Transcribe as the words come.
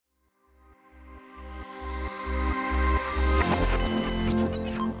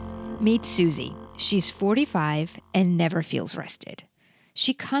Meet Susie. She's 45 and never feels rested.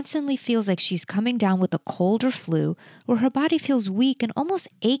 She constantly feels like she's coming down with a cold or flu, or her body feels weak and almost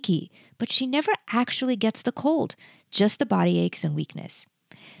achy, but she never actually gets the cold, just the body aches and weakness.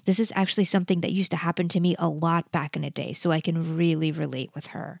 This is actually something that used to happen to me a lot back in the day, so I can really relate with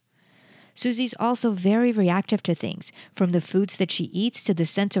her. Susie's also very reactive to things, from the foods that she eats to the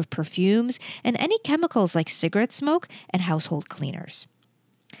scent of perfumes and any chemicals like cigarette smoke and household cleaners.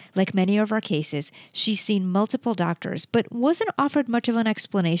 Like many of our cases, she's seen multiple doctors, but wasn't offered much of an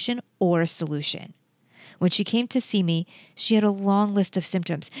explanation or a solution. When she came to see me, she had a long list of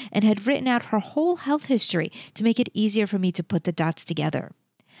symptoms and had written out her whole health history to make it easier for me to put the dots together.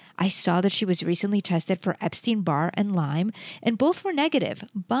 I saw that she was recently tested for Epstein-Barr and Lyme, and both were negative,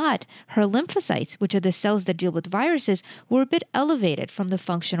 but her lymphocytes, which are the cells that deal with viruses, were a bit elevated from the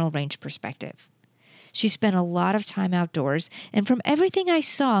functional range perspective. She spent a lot of time outdoors, and from everything I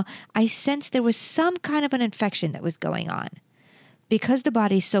saw, I sensed there was some kind of an infection that was going on. Because the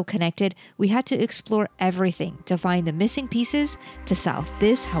body's so connected, we had to explore everything to find the missing pieces to solve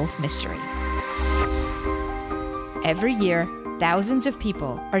this health mystery. Every year, thousands of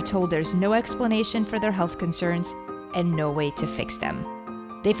people are told there's no explanation for their health concerns and no way to fix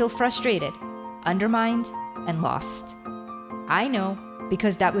them. They feel frustrated, undermined, and lost. I know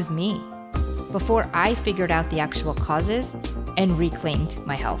because that was me before I figured out the actual causes and reclaimed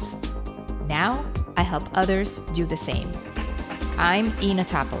my health. Now, I help others do the same. I'm Inna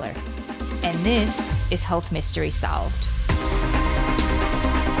Topiler, and this is Health Mystery Solved.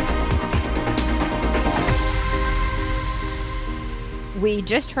 We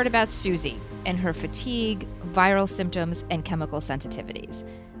just heard about Susie and her fatigue, viral symptoms, and chemical sensitivities.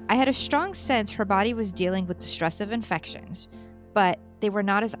 I had a strong sense her body was dealing with the stress of infections, but they were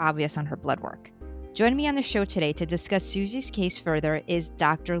not as obvious on her blood work. Joining me on the show today to discuss Susie's case further is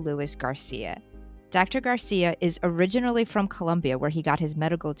Dr. Luis Garcia. Dr. Garcia is originally from Colombia, where he got his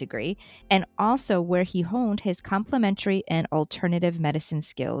medical degree, and also where he honed his complementary and alternative medicine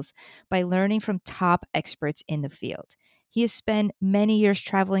skills by learning from top experts in the field. He has spent many years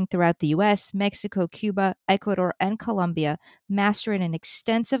traveling throughout the U.S., Mexico, Cuba, Ecuador, and Colombia, mastering an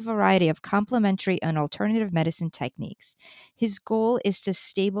extensive variety of complementary and alternative medicine techniques. His goal is to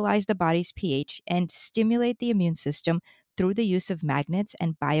stabilize the body's pH and stimulate the immune system through the use of magnets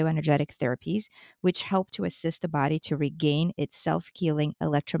and bioenergetic therapies, which help to assist the body to regain its self-healing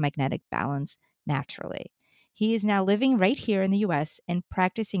electromagnetic balance naturally. He is now living right here in the US and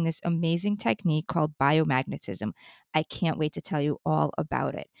practicing this amazing technique called biomagnetism. I can't wait to tell you all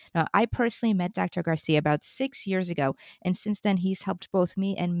about it. Now, I personally met Dr. Garcia about 6 years ago, and since then he's helped both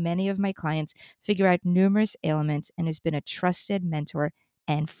me and many of my clients figure out numerous ailments and has been a trusted mentor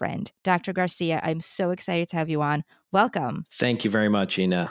and friend. Dr. Garcia, I'm so excited to have you on. Welcome. Thank you very much, Inna.